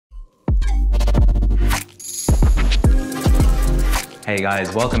Hey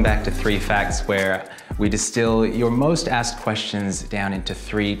guys, welcome back to 3 Facts, where we distill your most asked questions down into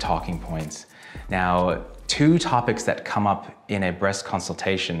 3 talking points. Now, 2 topics that come up in a breast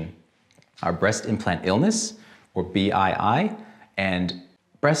consultation are breast implant illness, or BII, and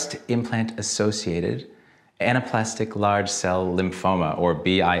breast implant associated anaplastic large cell lymphoma, or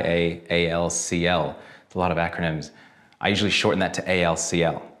BIA-ALCL. It's a lot of acronyms. I usually shorten that to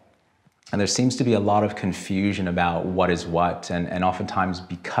ALCL. And there seems to be a lot of confusion about what is what, and oftentimes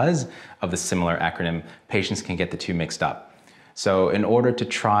because of the similar acronym, patients can get the 2 mixed up. So in order to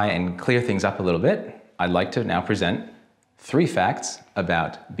try and clear things up a little bit, I'd like to now present 3 facts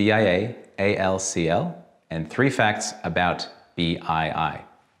about BIA-ALCL and 3 facts about BII.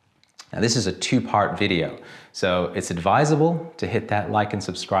 Now this is a 2-part video, so it's advisable to hit that like and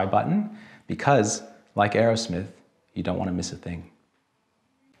subscribe button because, like Aerosmith, you don't want to miss a thing.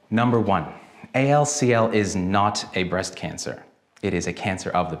 Number 1, ALCL is not a breast cancer. It is a cancer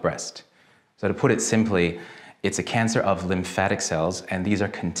of the breast. So to put it simply, it's a cancer of lymphatic cells, and these are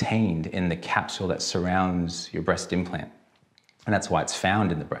contained in the capsule that surrounds your breast implant. And that's why it's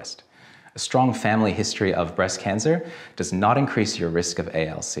found in the breast. A strong family history of breast cancer does not increase your risk of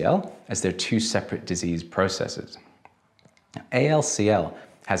ALCL, as they're 2 separate disease processes. Now, ALCL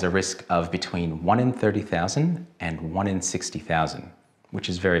has a risk of between 1 in 30,000 and 1 in 60,000. Which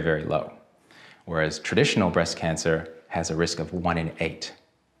is very, very low. Whereas traditional breast cancer has a risk of 1 in 8.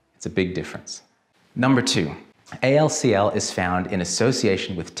 It's a big difference. Number 2, ALCL is found in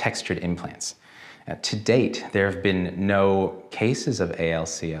association with textured implants. Now, to date, there have been no cases of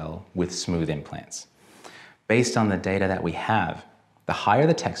ALCL with smooth implants. Based on the data that we have, the higher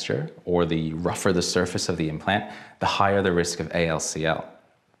the texture, or the rougher the surface of the implant, the higher the risk of ALCL.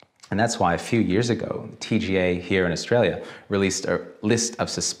 And that's why a few years ago, TGA here in Australia released a list of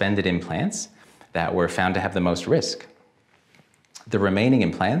suspended implants that were found to have the most risk. The remaining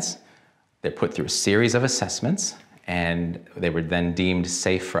implants, they're put through a series of assessments, and they were then deemed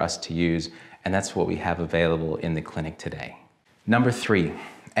safe for us to use, and that's what we have available in the clinic today. Number 3,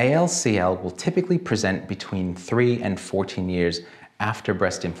 ALCL will typically present between 3 and 14 years after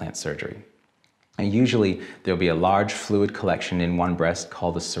breast implant surgery. And usually there'll be a large fluid collection in one breast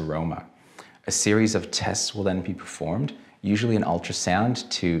called the seroma. A series of tests will then be performed, usually an ultrasound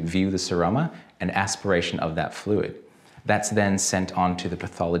to view the seroma and aspiration of that fluid. That's then sent on to the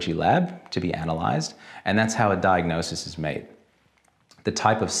pathology lab to be analyzed, and that's how a diagnosis is made. The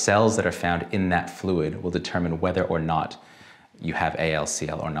type of cells that are found in that fluid will determine whether or not you have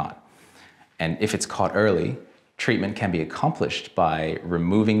ALCL or not. And if it's caught early, treatment can be accomplished by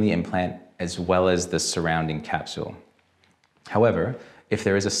removing the implant as well as the surrounding capsule. However, if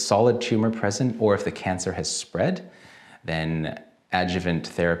there is a solid tumor present or if the cancer has spread, then adjuvant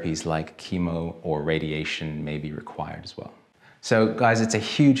therapies like chemo or radiation may be required as well. So guys, it's a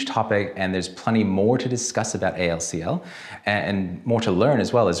huge topic, and there's plenty more to discuss about ALCL and more to learn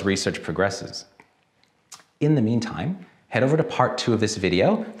as well as research progresses. In the meantime, head over to part 2 of this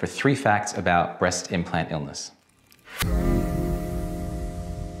video for 3 facts about breast implant illness.